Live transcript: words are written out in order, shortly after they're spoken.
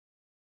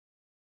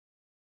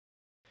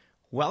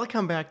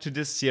Welcome back to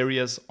this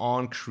series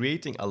on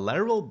creating a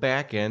Laravel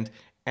backend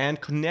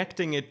and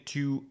connecting it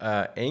to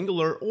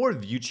Angular or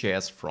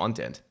Vue.js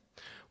frontend.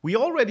 We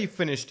already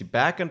finished the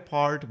backend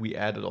part, we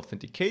added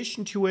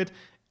authentication to it,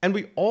 and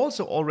we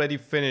also already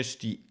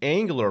finished the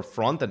Angular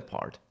frontend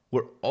part.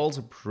 We're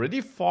also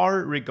pretty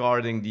far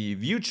regarding the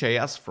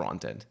Vue.js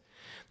frontend.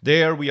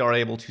 There we are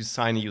able to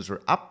sign a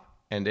user up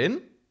and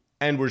in,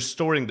 and we're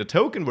storing the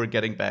token we're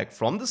getting back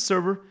from the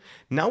server.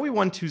 Now we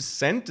want to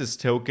send this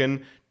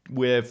token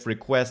with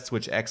requests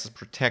which access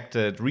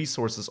protected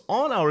resources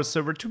on our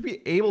server to be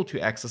able to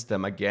access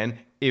them again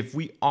if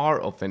we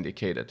are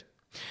authenticated.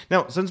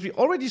 Now, since we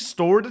already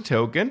stored the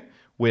token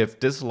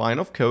with this line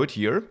of code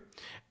here,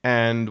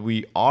 and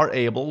we are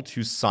able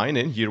to sign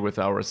in here with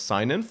our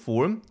sign-in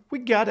form, we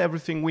got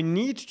everything we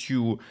need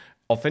to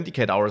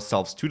authenticate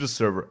ourselves to the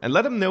server and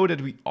let them know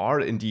that we are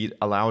indeed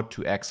allowed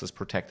to access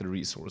protected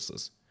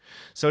resources.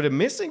 So the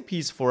missing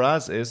piece for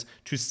us is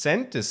to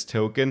send this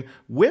token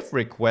with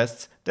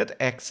requests that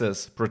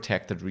access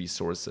protected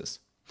resources.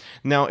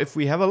 Now, if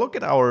we have a look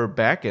at our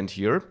backend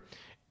here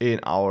in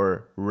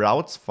our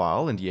routes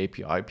file in the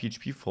API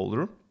PHP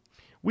folder,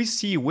 we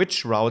see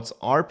which routes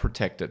are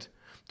protected.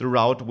 The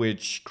route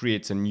which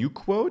creates a new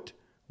quote,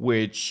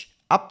 which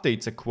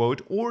updates a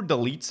quote or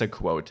deletes a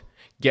quote.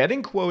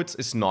 Getting quotes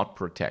is not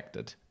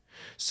protected.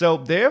 So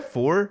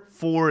therefore,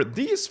 for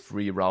these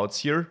three routes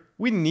here,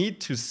 we need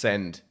to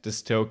send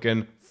this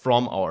token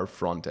from our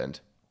front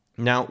end.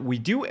 Now, we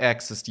do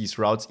access these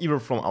routes either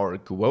from our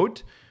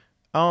quote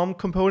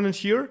component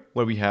here,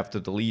 where we have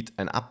the delete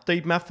and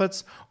update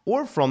methods,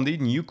 or from the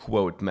new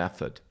quote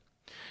method.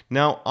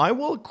 Now, I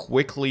will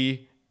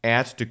quickly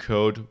add the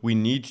code we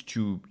need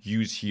to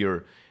use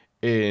here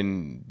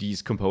in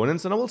these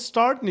components, and I will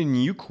start in the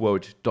new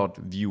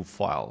quote.vue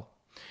file.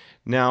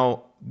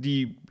 Now,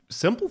 the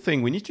simple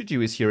thing we need to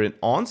do is here in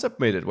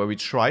onSubmitted, where we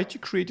try to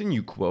create a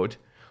new quote,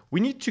 we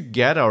need to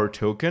get our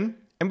token,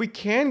 and we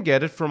can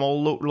get it from our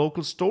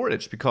local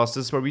storage because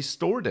this is where we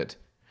stored it.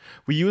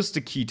 We use the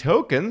key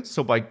token,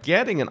 so by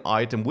getting an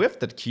item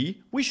with that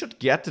key, we should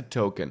get the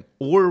token,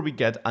 or we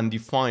get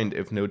undefined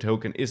if no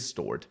token is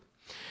stored.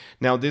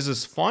 Now, this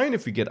is fine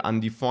if we get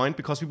undefined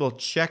because we will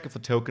check if a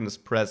token is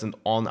present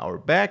on our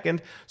backend.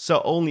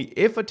 So only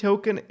if a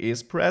token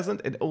is present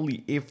and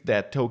only if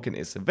that token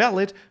is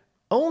valid,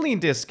 only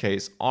in this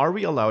case are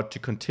we allowed to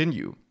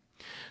continue.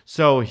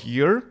 So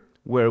here,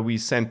 where we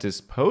sent this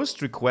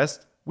post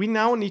request, we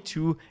now need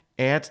to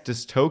add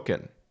this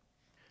token.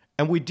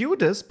 And we do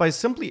this by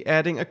simply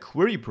adding a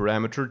query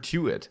parameter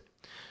to it.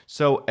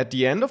 So at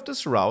the end of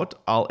this route,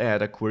 I'll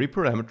add a query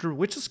parameter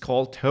which is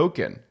called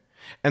token.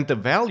 And the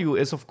value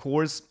is, of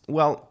course,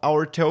 well,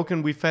 our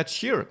token we fetch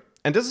here.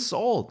 And this is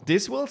all.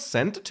 This will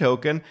send the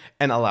token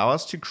and allow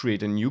us to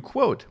create a new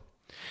quote.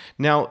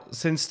 Now,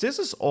 since this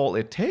is all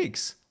it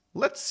takes,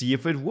 let's see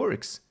if it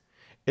works.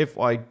 If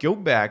I go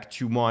back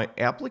to my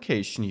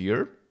application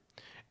here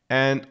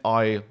and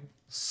I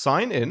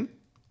sign in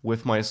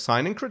with my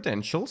sign-in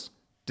credentials,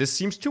 this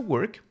seems to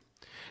work.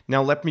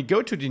 Now let me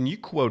go to the new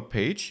quote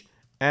page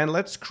and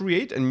let's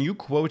create a new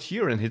quote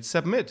here and hit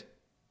submit.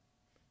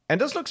 And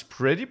this looks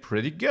pretty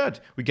good.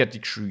 We get the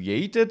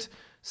created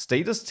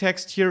status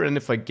text here, and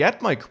if I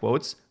get my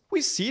quotes, we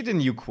see the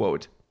new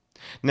quote.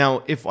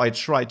 Now, if I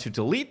try to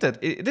delete it,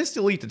 it is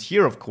deleted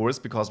here, of course,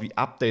 because we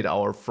update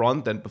our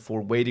front end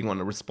before waiting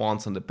on a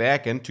response on the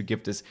back end to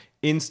give this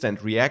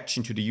instant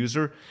reaction to the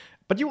user.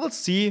 But you will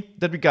see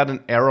that we got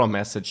an error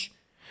message.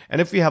 And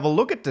if we have a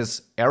look at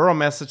this error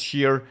message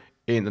here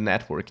in the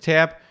network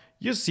tab,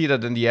 you see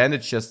that in the end it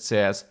just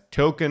says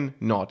token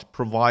not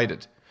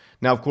provided.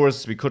 Now, of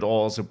course, we could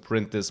also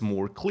print this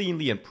more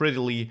cleanly and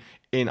prettily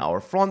in our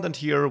front end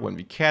here when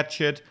we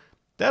catch it.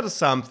 That is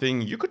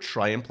something you could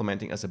try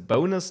implementing as a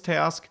bonus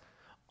task.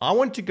 I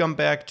want to come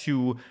back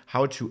to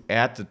how to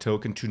add the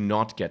token to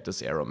not get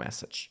this error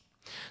message.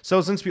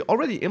 So since we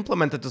already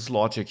implemented this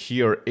logic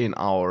here in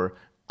our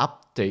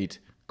update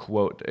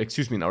quote,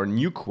 in our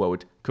new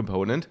quote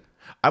component,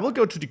 I will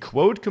go to the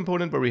quote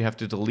component where we have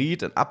the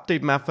delete and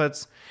update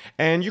methods.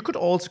 And you could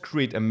also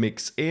create a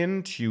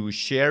mix-in to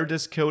share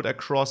this code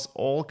across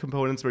all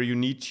components where you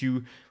need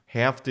to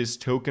have this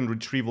token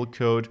retrieval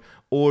code,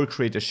 or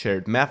create a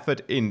shared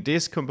method in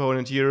this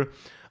component here.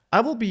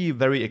 I will be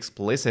very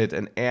explicit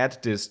and add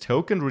this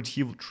token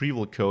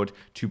retrieval code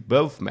to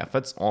both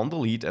methods on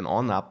delete and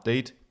on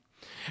update.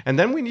 And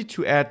then we need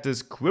to add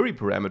this query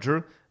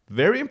parameter,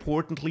 very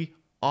importantly,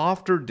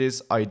 after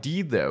this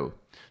ID though.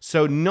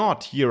 So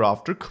not here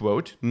after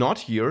quote, not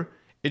here.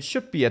 It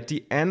should be at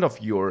the end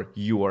of your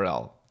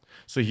URL.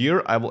 So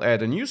here I will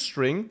add a new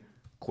string,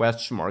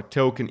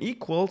 $token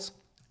equals,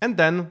 and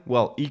then,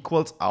 well,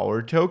 equals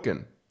our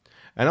token.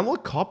 And I will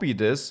copy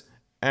this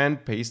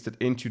and paste it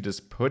into this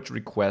put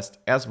request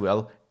as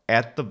well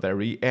at the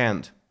very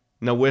end.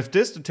 Now with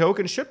this, the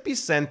token should be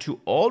sent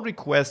to all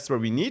requests where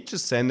we need to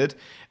send it.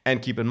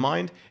 And keep in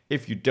mind,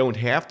 if you don't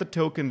have the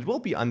token, it will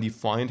be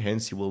undefined,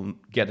 hence you will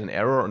get an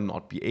error or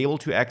not be able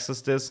to access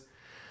this.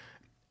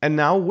 And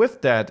now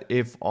with that,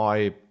 if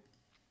I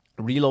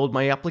reload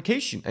my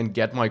application and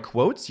get my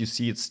quotes. You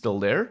see it's still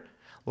there.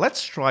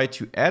 Let's try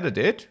to edit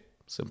it,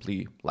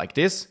 simply like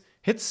this,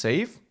 hit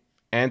save,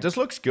 and this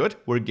looks good.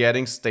 We're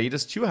getting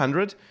status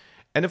 200.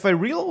 And if I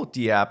reload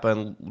the app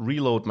and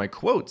reload my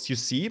quotes, you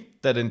see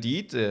that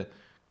indeed the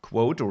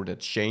quote or the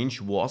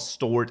change was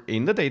stored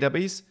in the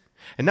database.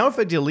 And now if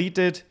I delete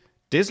it,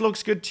 this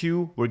looks good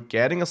too. We're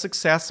getting a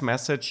success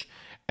message.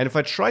 And if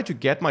I try to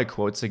get my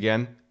quotes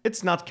again,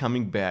 it's not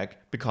coming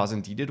back because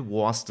indeed it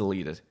was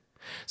deleted.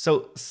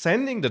 So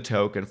sending the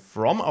token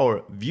from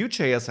our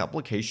Vue.js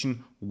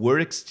application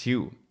works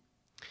too.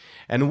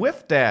 And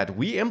with that,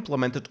 we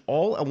implemented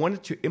all I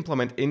wanted to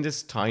implement in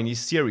this tiny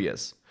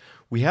series.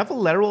 We have a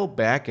Laravel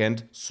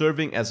backend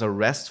serving as a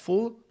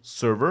RESTful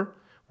server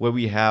where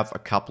we have a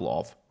couple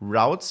of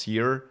routes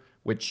here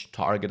which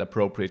target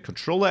appropriate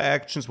controller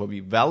actions where we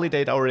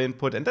validate our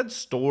input and then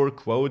store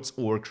quotes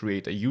or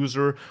create a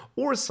user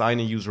or assign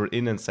a user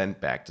in and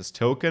send back this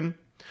token.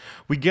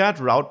 We got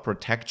route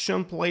protection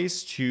in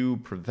place to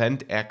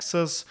prevent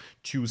access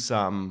to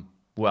some,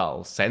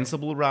 well,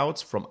 sensible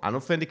routes from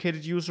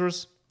unauthenticated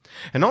users.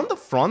 And on the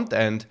front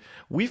end,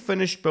 we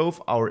finished both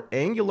our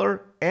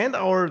Angular and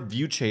our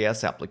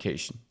Vue.js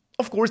application.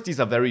 Of course, these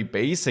are very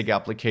basic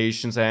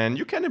applications and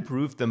you can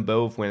improve them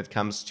both when it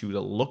comes to the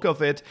look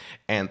of it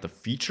and the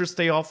features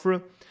they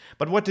offer.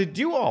 But what they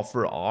do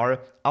offer are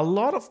a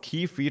lot of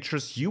key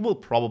features you will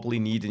probably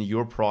need in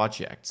your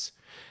projects.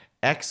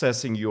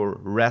 Accessing your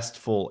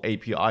RESTful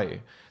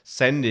API,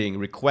 sending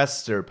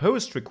requests or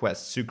post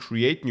requests to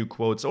create new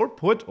quotes or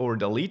put or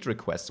delete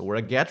requests or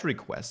a GET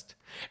request.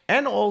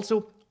 And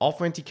also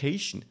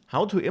authentication,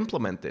 how to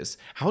implement this,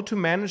 how to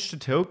manage the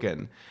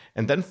token,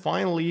 and then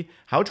finally,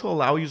 how to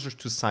allow users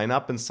to sign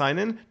up and sign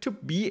in to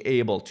be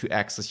able to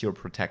access your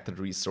protected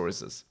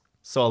resources.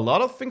 So a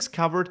lot of things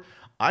covered.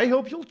 I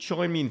hope you'll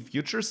join me in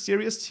future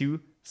series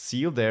too. See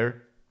you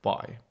there.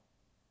 Bye.